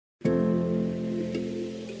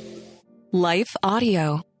Life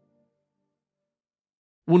Audio.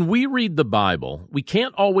 When we read the Bible, we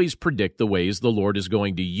can't always predict the ways the Lord is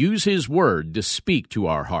going to use His Word to speak to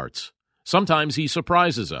our hearts. Sometimes He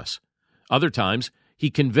surprises us. Other times, He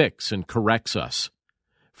convicts and corrects us.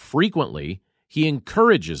 Frequently, He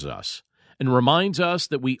encourages us and reminds us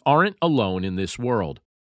that we aren't alone in this world.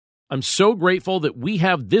 I'm so grateful that we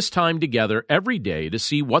have this time together every day to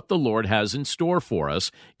see what the Lord has in store for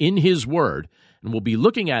us in His Word, and we'll be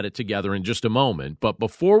looking at it together in just a moment. But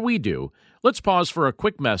before we do, let's pause for a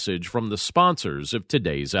quick message from the sponsors of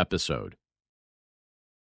today's episode.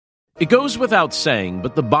 It goes without saying,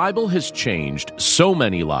 but the Bible has changed so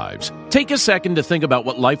many lives. Take a second to think about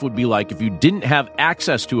what life would be like if you didn't have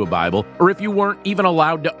access to a Bible or if you weren't even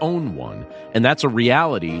allowed to own one. And that's a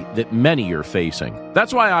reality that many are facing.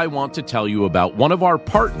 That's why I want to tell you about one of our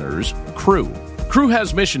partners, Cru. Cru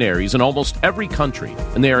has missionaries in almost every country,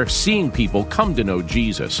 and they are seeing people come to know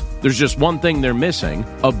Jesus. There's just one thing they're missing: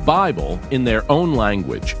 a Bible in their own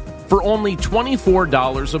language. For only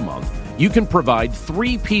 $24 a month, you can provide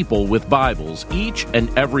 3 people with Bibles each and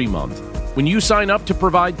every month. When you sign up to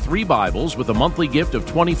provide 3 Bibles with a monthly gift of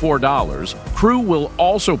 $24, Cru will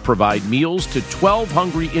also provide meals to 12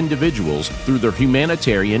 hungry individuals through their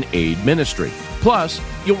humanitarian aid ministry. Plus,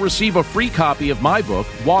 you'll receive a free copy of my book,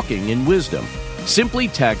 Walking in Wisdom. Simply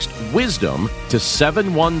text WISDOM to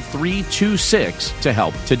 71326 to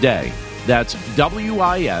help today. That's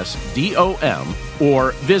WISDOM,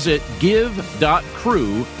 or visit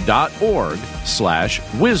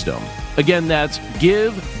give.cru.org/wisdom. Again, that's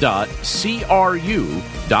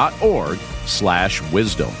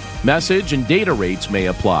give.cru.org/wisdom. Message and data rates may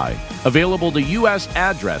apply. Available to U.S.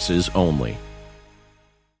 addresses only.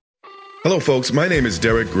 Hello, folks. My name is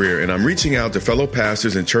Derek Greer, and I'm reaching out to fellow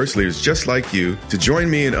pastors and church leaders just like you to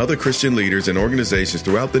join me and other Christian leaders and organizations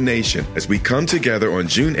throughout the nation as we come together on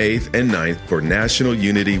June 8th and 9th for National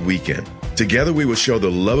Unity Weekend. Together, we will show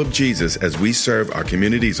the love of Jesus as we serve our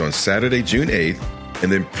communities on Saturday, June 8th,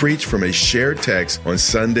 and then preach from a shared text on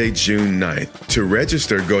Sunday, June 9th. To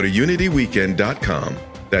register, go to unityweekend.com.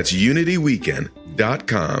 That's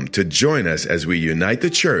unityweekend.com to join us as we unite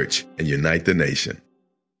the church and unite the nation.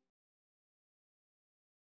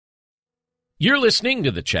 You're listening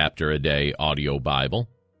to the Chapter a Day audio Bible.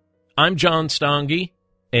 I'm John Stange,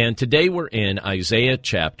 and today we're in Isaiah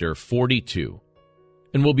chapter 42,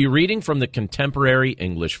 and we'll be reading from the Contemporary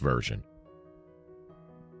English Version.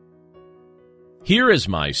 Here is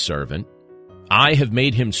my servant. I have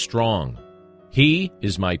made him strong. He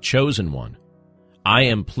is my chosen one. I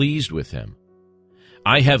am pleased with him.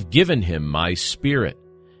 I have given him my spirit,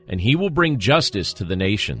 and he will bring justice to the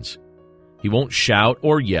nations. He won't shout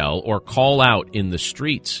or yell or call out in the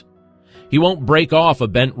streets. He won't break off a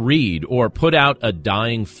bent reed or put out a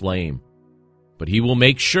dying flame. But he will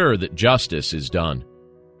make sure that justice is done.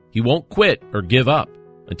 He won't quit or give up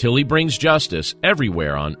until he brings justice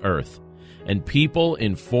everywhere on earth, and people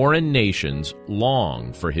in foreign nations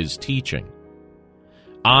long for his teaching.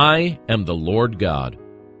 I am the Lord God.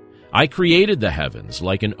 I created the heavens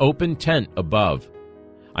like an open tent above.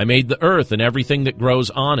 I made the earth and everything that grows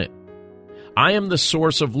on it. I am the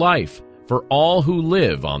source of life for all who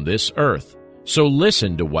live on this earth, so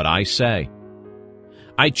listen to what I say.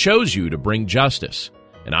 I chose you to bring justice,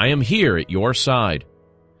 and I am here at your side.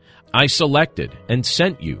 I selected and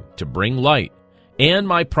sent you to bring light and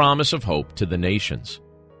my promise of hope to the nations.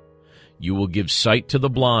 You will give sight to the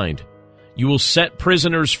blind. You will set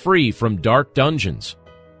prisoners free from dark dungeons.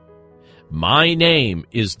 My name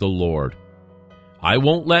is the Lord. I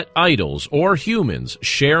won't let idols or humans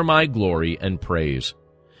share my glory and praise.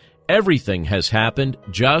 Everything has happened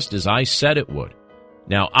just as I said it would.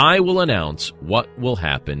 Now I will announce what will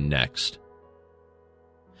happen next.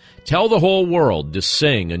 Tell the whole world to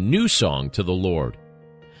sing a new song to the Lord.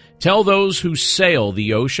 Tell those who sail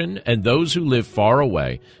the ocean and those who live far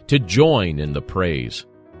away to join in the praise.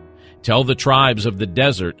 Tell the tribes of the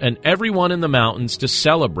desert and everyone in the mountains to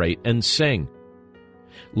celebrate and sing.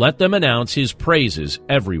 Let them announce his praises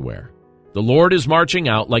everywhere. The Lord is marching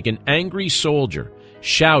out like an angry soldier,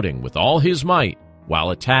 shouting with all his might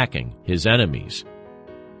while attacking his enemies.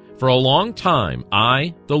 For a long time,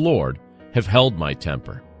 I, the Lord, have held my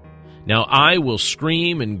temper. Now I will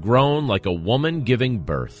scream and groan like a woman giving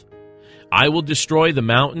birth. I will destroy the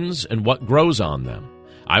mountains and what grows on them.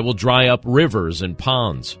 I will dry up rivers and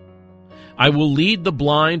ponds. I will lead the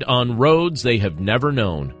blind on roads they have never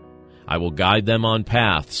known. I will guide them on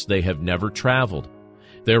paths they have never traveled.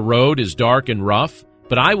 Their road is dark and rough,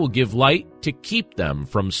 but I will give light to keep them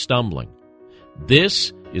from stumbling.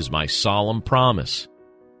 This is my solemn promise.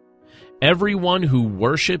 Everyone who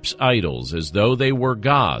worships idols as though they were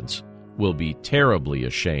gods will be terribly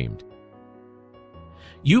ashamed.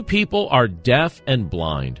 You people are deaf and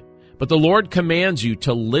blind, but the Lord commands you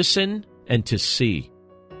to listen and to see.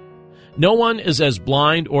 No one is as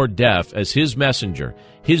blind or deaf as his messenger,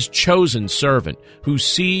 his chosen servant, who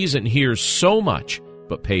sees and hears so much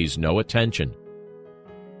but pays no attention.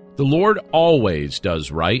 The Lord always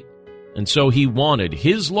does right, and so he wanted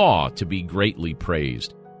his law to be greatly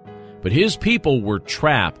praised. But his people were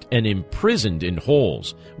trapped and imprisoned in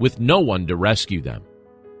holes, with no one to rescue them.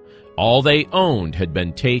 All they owned had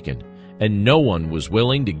been taken, and no one was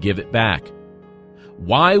willing to give it back.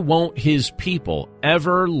 Why won't his people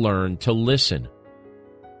ever learn to listen?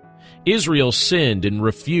 Israel sinned and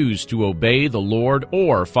refused to obey the Lord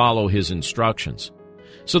or follow his instructions.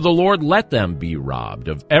 So the Lord let them be robbed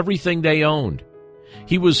of everything they owned.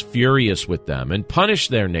 He was furious with them and punished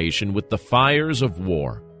their nation with the fires of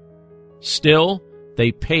war. Still,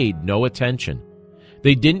 they paid no attention.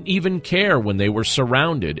 They didn't even care when they were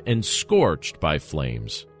surrounded and scorched by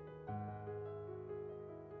flames.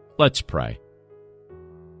 Let's pray.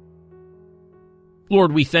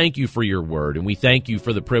 Lord, we thank you for your word, and we thank you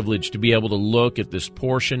for the privilege to be able to look at this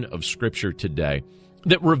portion of Scripture today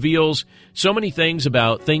that reveals so many things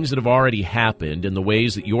about things that have already happened and the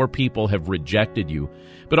ways that your people have rejected you,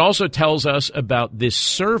 but also tells us about this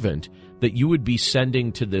servant that you would be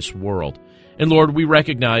sending to this world. And Lord, we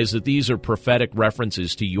recognize that these are prophetic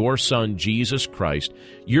references to your Son, Jesus Christ,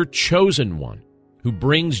 your chosen one, who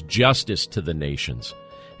brings justice to the nations.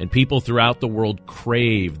 And people throughout the world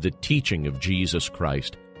crave the teaching of Jesus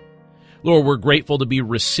Christ. Lord, we're grateful to be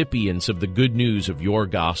recipients of the good news of your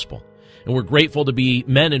gospel. And we're grateful to be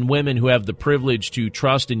men and women who have the privilege to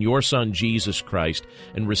trust in your Son, Jesus Christ,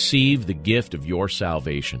 and receive the gift of your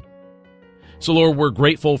salvation. So, Lord, we're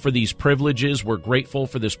grateful for these privileges. We're grateful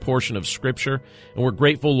for this portion of Scripture. And we're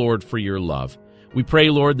grateful, Lord, for your love. We pray,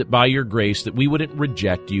 Lord, that by your grace that we wouldn't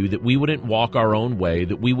reject you, that we wouldn't walk our own way,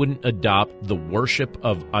 that we wouldn't adopt the worship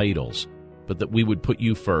of idols, but that we would put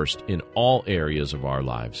you first in all areas of our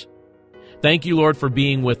lives. Thank you, Lord, for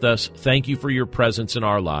being with us. Thank you for your presence in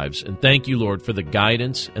our lives. And thank you, Lord, for the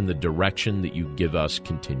guidance and the direction that you give us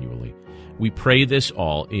continually. We pray this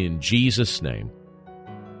all in Jesus' name.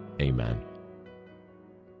 Amen.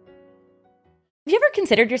 Have you ever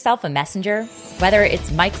considered yourself a messenger? Whether it's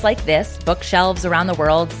mics like this, bookshelves around the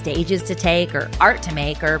world, stages to take, or art to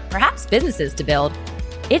make, or perhaps businesses to build,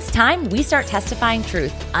 it's time we start testifying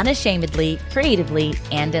truth unashamedly, creatively,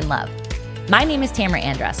 and in love. My name is Tamara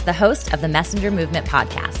Andrus, the host of the Messenger Movement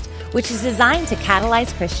podcast, which is designed to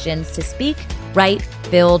catalyze Christians to speak, write,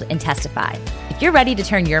 build, and testify. If you're ready to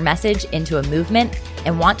turn your message into a movement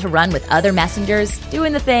and want to run with other messengers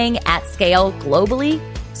doing the thing at scale globally,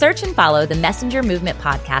 search and follow the Messenger Movement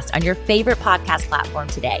podcast on your favorite podcast platform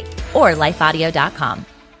today or lifeaudio.com.